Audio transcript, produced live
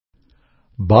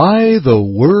By the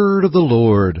word of the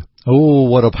Lord. Oh,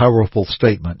 what a powerful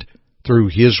statement. Through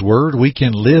His word we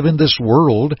can live in this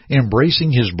world,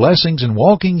 embracing His blessings and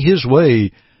walking His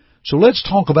way. So let's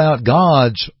talk about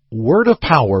God's word of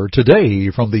power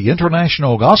today from the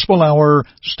International Gospel Hour.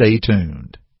 Stay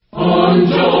tuned. On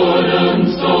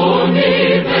Jordan's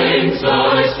stormy banks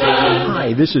I stand.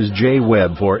 Hi, this is Jay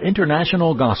Webb for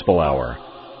International Gospel Hour.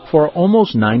 For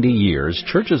almost 90 years,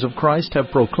 Churches of Christ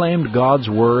have proclaimed God's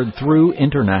Word through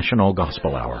International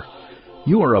Gospel Hour.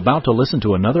 You are about to listen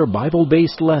to another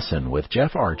Bible-based lesson with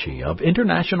Jeff Archie of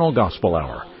International Gospel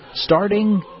Hour,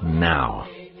 starting now.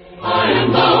 I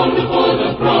am bound for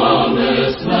the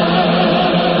promised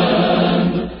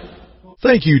land.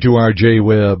 Thank you to our Jay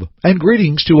Webb, and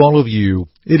greetings to all of you.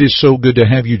 It is so good to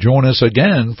have you join us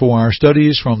again for our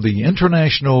studies from the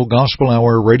International Gospel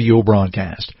Hour radio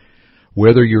broadcast.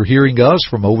 Whether you're hearing us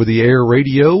from over-the-air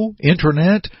radio,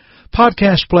 internet,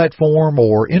 podcast platform,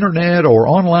 or internet or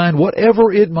online,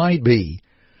 whatever it might be,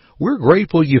 we're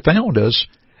grateful you found us,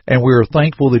 and we're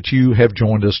thankful that you have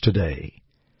joined us today.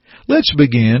 Let's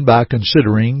begin by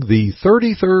considering the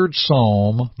 33rd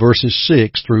Psalm, verses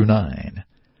 6 through 9.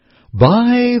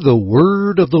 By the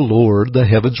word of the Lord the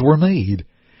heavens were made,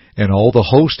 and all the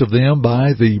host of them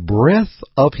by the breath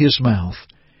of His mouth.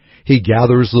 He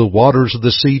gathers the waters of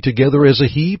the sea together as a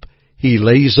heap. He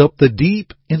lays up the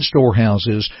deep in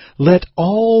storehouses. Let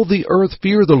all the earth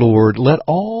fear the Lord. Let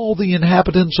all the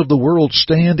inhabitants of the world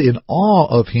stand in awe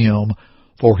of Him.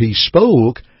 For He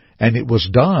spoke, and it was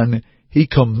done. He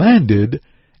commanded,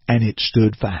 and it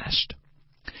stood fast.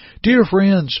 Dear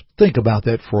friends, think about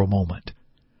that for a moment.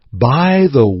 By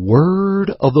the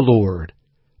word of the Lord,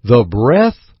 the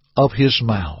breath of His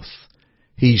mouth,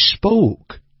 He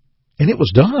spoke, and it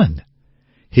was done.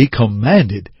 He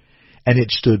commanded, and it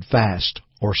stood fast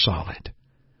or solid.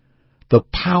 The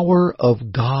power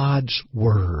of God's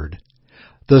Word,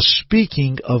 the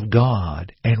speaking of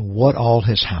God, and what all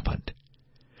has happened.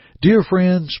 Dear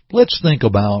friends, let's think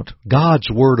about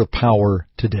God's Word of power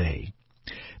today.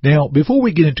 Now, before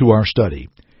we get into our study,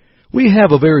 we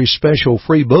have a very special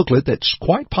free booklet that's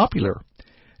quite popular.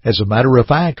 As a matter of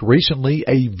fact, recently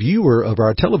a viewer of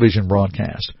our television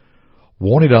broadcast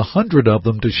wanted 100 of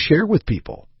them to share with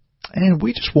people. And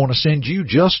we just want to send you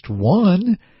just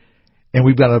one. And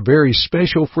we've got a very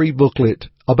special free booklet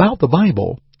about the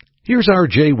Bible. Here's our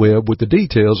Jay Webb with the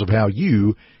details of how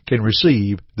you can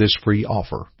receive this free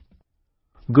offer.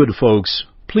 Good folks,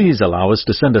 please allow us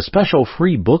to send a special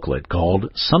free booklet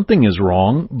called Something is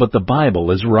Wrong, but the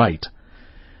Bible is Right.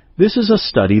 This is a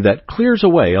study that clears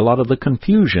away a lot of the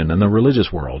confusion in the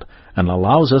religious world and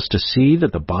allows us to see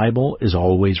that the Bible is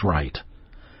always right.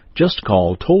 Just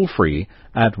call toll-free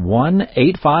at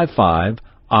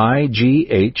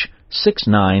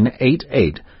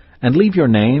 1-855-IGH-6988 and leave your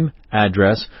name,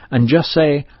 address, and just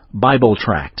say Bible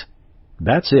Tract.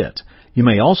 That's it. You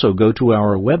may also go to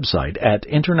our website at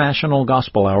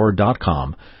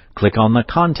internationalgospelhour.com, click on the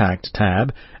Contact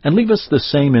tab, and leave us the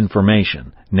same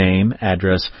information, name,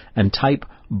 address, and type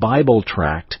Bible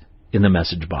Tract in the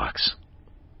message box.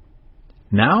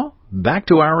 Now, back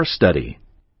to our study.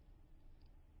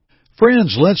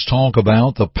 Friends, let's talk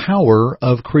about the power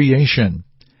of creation.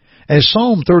 As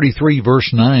Psalm 33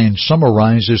 verse 9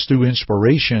 summarizes through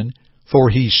inspiration, for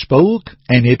He spoke,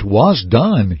 and it was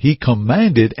done. He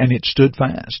commanded, and it stood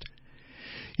fast.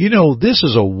 You know, this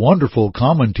is a wonderful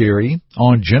commentary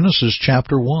on Genesis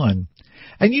chapter 1.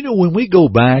 And you know, when we go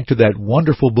back to that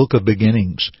wonderful book of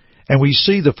beginnings, and we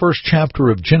see the first chapter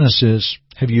of Genesis,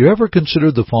 have you ever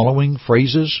considered the following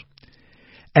phrases?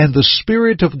 And the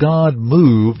Spirit of God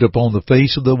moved upon the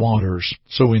face of the waters.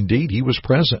 So indeed He was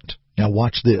present. Now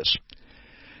watch this.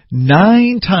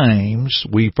 9 times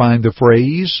we find the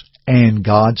phrase, and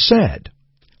God said.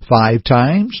 5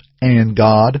 times, and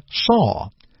God saw.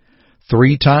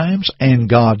 3 times, and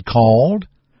God called.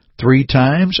 3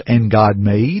 times, and God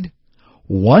made.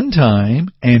 1 time,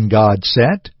 and God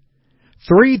set.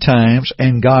 3 times,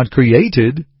 and God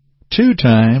created. 2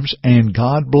 times, and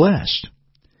God blessed.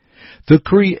 The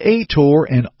Creator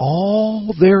and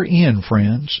all therein,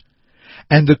 friends,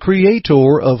 and the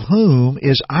Creator of whom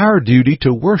is our duty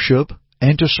to worship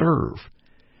and to serve.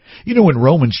 You know, in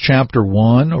Romans chapter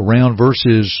 1, around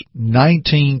verses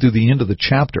 19 through the end of the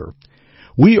chapter,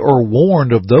 we are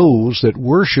warned of those that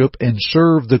worship and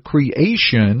serve the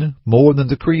creation more than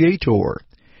the Creator.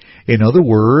 In other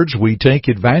words, we take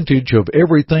advantage of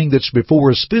everything that's before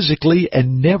us physically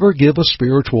and never give a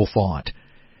spiritual thought.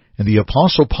 And the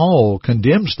Apostle Paul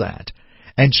condemns that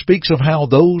and speaks of how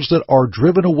those that are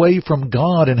driven away from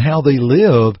God and how they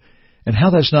live and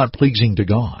how that's not pleasing to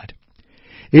God.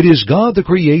 It is God the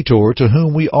Creator to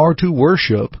whom we are to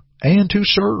worship and to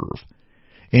serve.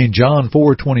 In John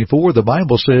 4:24, the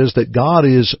Bible says that God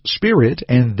is Spirit,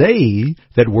 and they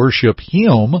that worship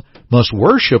Him must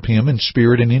worship Him in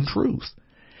spirit and in truth.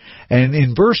 And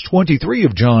in verse 23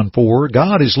 of John 4,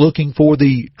 God is looking for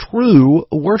the true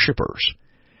worshipers.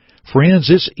 Friends,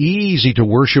 it's easy to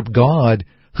worship God,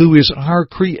 who is our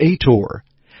Creator,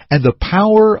 and the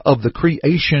power of the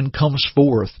creation comes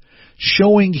forth,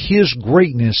 showing His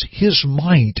greatness, His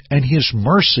might, and His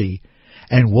mercy,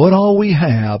 and what all we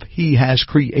have He has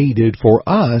created for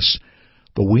us,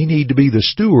 but we need to be the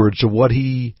stewards of what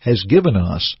He has given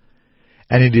us.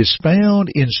 And it is found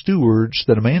in stewards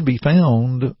that a man be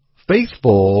found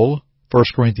faithful, 1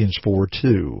 Corinthians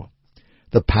 4:2.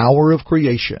 The power of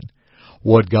creation,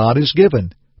 what God has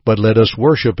given, but let us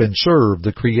worship and serve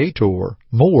the Creator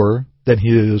more than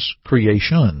His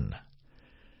creation.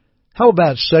 How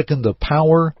about second, the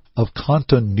power of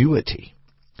continuity?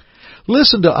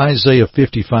 Listen to Isaiah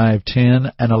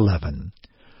 55:10 and 11.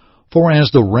 For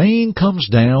as the rain comes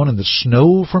down and the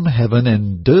snow from heaven,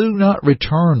 and do not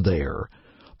return there,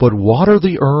 but water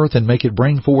the earth and make it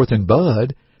bring forth and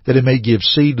bud, that it may give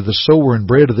seed to the sower and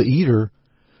bread to the eater,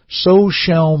 so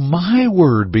shall my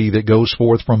word be that goes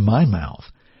forth from my mouth.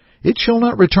 It shall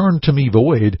not return to me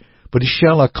void, but it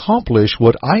shall accomplish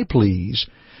what I please,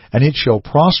 and it shall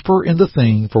prosper in the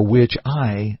thing for which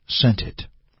I sent it.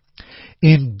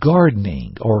 In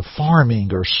gardening or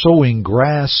farming or sowing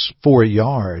grass for a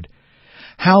yard,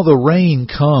 how the rain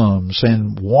comes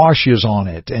and washes on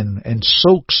it and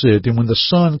soaks it, and when the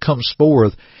sun comes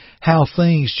forth, how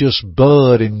things just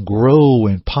bud and grow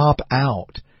and pop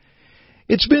out.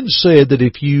 It's been said that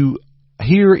if you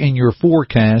hear in your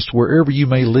forecast, wherever you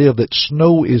may live, that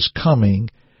snow is coming,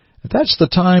 that's the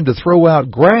time to throw out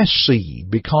grass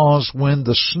seed, because when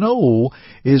the snow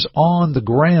is on the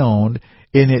ground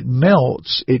and it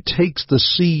melts, it takes the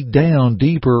seed down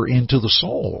deeper into the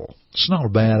soil. It's not a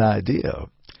bad idea.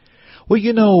 Well,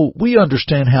 you know, we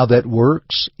understand how that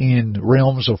works in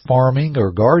realms of farming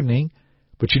or gardening,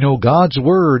 but you know, God's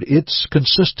Word, it's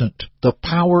consistent, the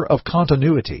power of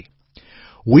continuity.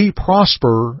 We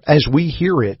prosper as we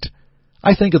hear it.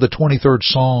 I think of the 23rd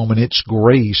Psalm and its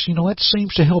grace. You know, that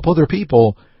seems to help other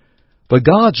people. But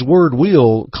God's Word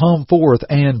will come forth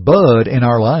and bud in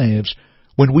our lives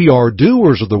when we are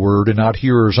doers of the Word and not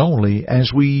hearers only,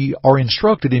 as we are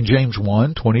instructed in James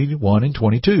 1:21 and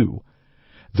 22.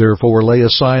 Therefore lay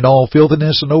aside all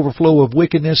filthiness and overflow of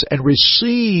wickedness, and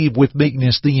receive with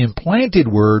meekness the implanted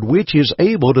Word, which is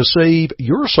able to save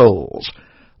your souls.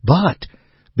 But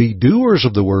be doers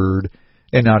of the Word,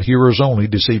 and not hearers only,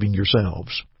 deceiving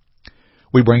yourselves.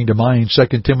 We bring to mind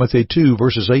 2 Timothy 2,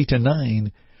 verses 8 and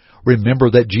 9. Remember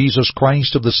that Jesus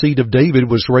Christ of the seed of David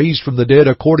was raised from the dead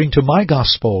according to my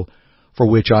gospel, for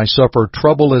which I suffer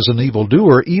trouble as an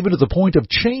evildoer, even to the point of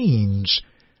chains.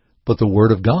 But the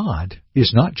Word of God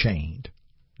is not chained,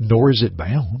 nor is it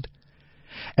bound.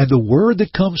 And the Word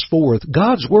that comes forth,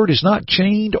 God's Word is not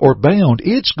chained or bound.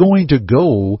 It's going to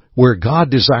go where God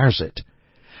desires it.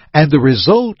 And the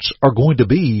results are going to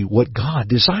be what God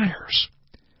desires.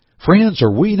 Friends,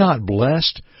 are we not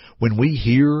blessed when we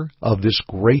hear of this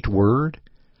great Word?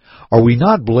 Are we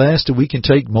not blessed that we can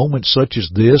take moments such as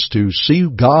this to see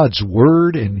God's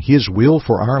Word and His will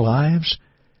for our lives?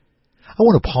 I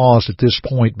want to pause at this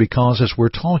point, because as we're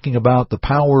talking about the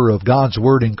power of God's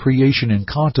Word in creation and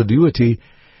continuity,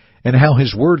 and how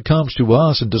His Word comes to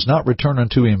us and does not return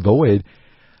unto Him void,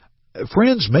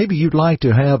 friends, maybe you'd like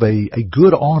to have a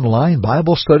good online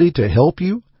Bible study to help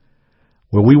you.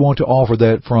 Well, we want to offer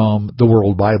that from the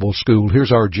World Bible School.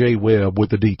 Here's our Jay Webb with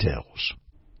the details.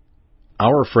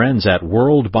 Our friends at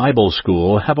World Bible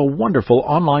School have a wonderful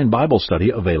online Bible study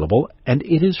available, and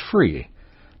it is free.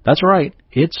 That's right,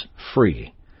 it's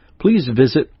free. Please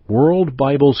visit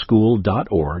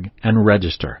worldbibleschool.org and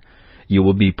register. You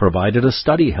will be provided a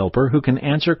study helper who can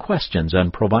answer questions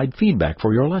and provide feedback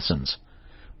for your lessons.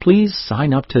 Please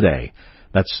sign up today.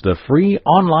 That's the free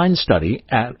online study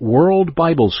at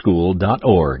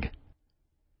worldbibleschool.org.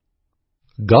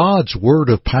 God's Word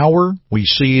of power, we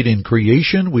see it in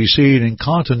creation, we see it in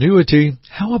continuity.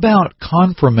 How about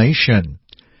confirmation?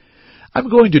 I'm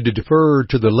going to defer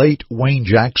to the late Wayne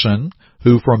Jackson,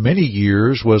 who for many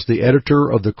years was the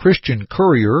editor of the Christian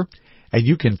Courier, and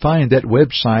you can find that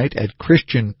website at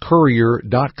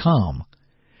christiancourier.com.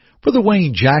 Brother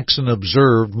Wayne Jackson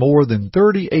observed more than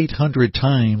 3,800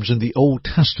 times in the Old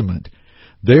Testament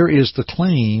there is the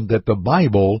claim that the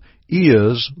Bible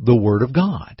is the Word of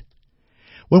God.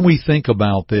 When we think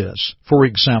about this, for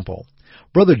example,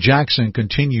 Brother Jackson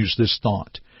continues this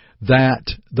thought. that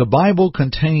the Bible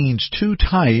contains two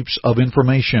types of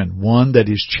information, one that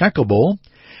is checkable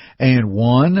and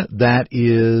one that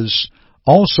is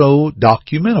also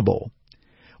documentable.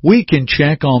 We can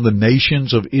check on the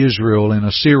nations of Israel and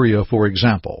Assyria, for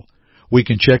example. We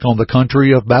can check on the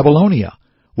country of Babylonia.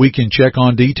 We can check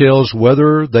on details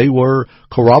whether they were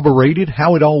corroborated,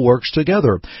 how it all works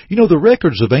together. You know, the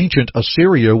records of ancient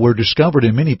Assyria were discovered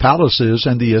in many palaces,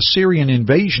 and the Assyrian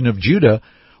invasion of Judah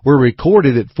were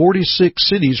recorded at 46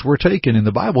 cities were taken, and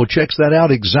the Bible checks that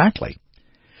out exactly.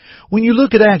 When you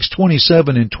look at Acts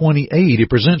 27 and 28, it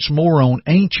presents more on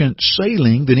ancient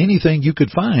sailing than anything you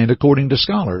could find, according to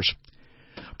scholars.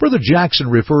 Brother Jackson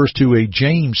refers to a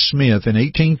James Smith in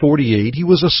 1848. He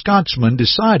was a Scotsman,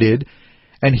 decided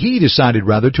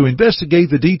to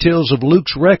investigate the details of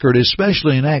Luke's record,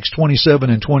 especially in Acts 27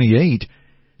 and 28,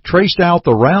 traced out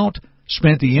the route,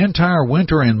 spent the entire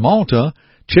winter in Malta,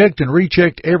 checked and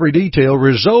rechecked every detail,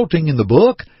 resulting in the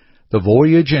book, The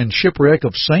Voyage and Shipwreck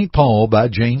of St. Paul by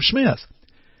James Smith.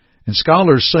 And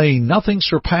scholars say nothing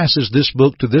surpasses this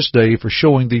book to this day for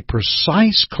showing the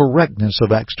precise correctness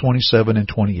of Acts 27 and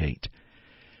 28.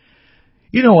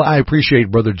 You know, I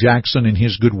appreciate Brother Jackson and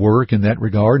his good work in that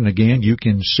regard. And again, you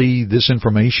can see this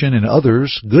information and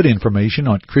others, good information,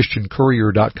 on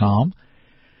ChristianCourier.com.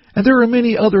 And there are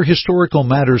many other historical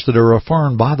matters that are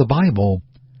affirmed by the Bible,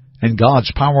 and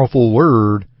God's powerful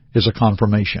Word is a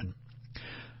confirmation.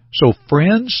 So,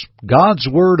 friends, God's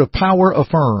Word of power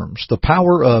affirms the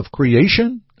power of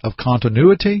creation, of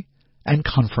continuity, and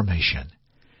confirmation.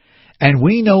 And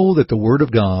we know that the Word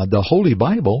of God, the Holy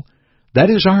Bible, that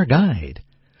is our guide.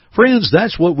 Friends,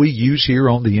 that's what we use here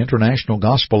on the International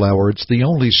Gospel Hour. It's the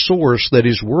only source that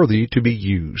is worthy to be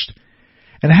used.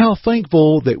 And how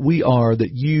thankful that we are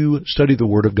that you study the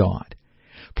Word of God.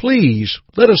 Please,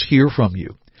 let us hear from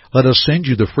you. Let us send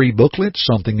you the free booklet,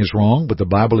 Something is Wrong, but the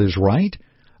Bible is Right.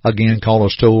 Again, call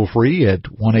us toll-free at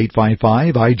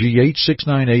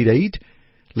 1-855-IGH-6988.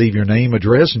 Leave your name,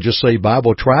 address, and just say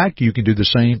Bible Tract. You can do the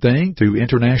same thing through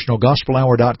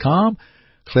InternationalGospelHour.com.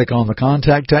 Click on the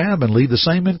Contact tab and leave the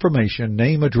same information,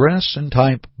 name, address, and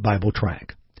type Bible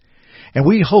Tract. And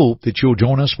we hope that you'll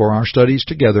join us for our studies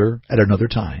together at another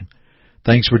time.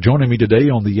 Thanks for joining me today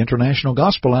on the International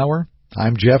Gospel Hour.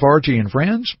 I'm Jeff Archie, and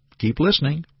friends, keep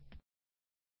listening.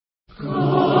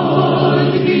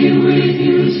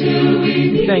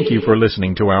 Thank you for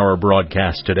listening to our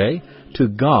broadcast today. To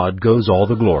God goes all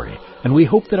the glory, and we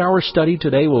hope that our study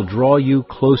today will draw you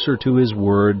closer to His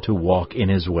Word to walk in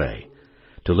His way.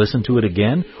 To listen to it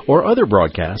again or other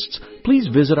broadcasts, please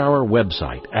visit our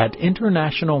website at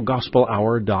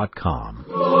internationalgospelhour.com.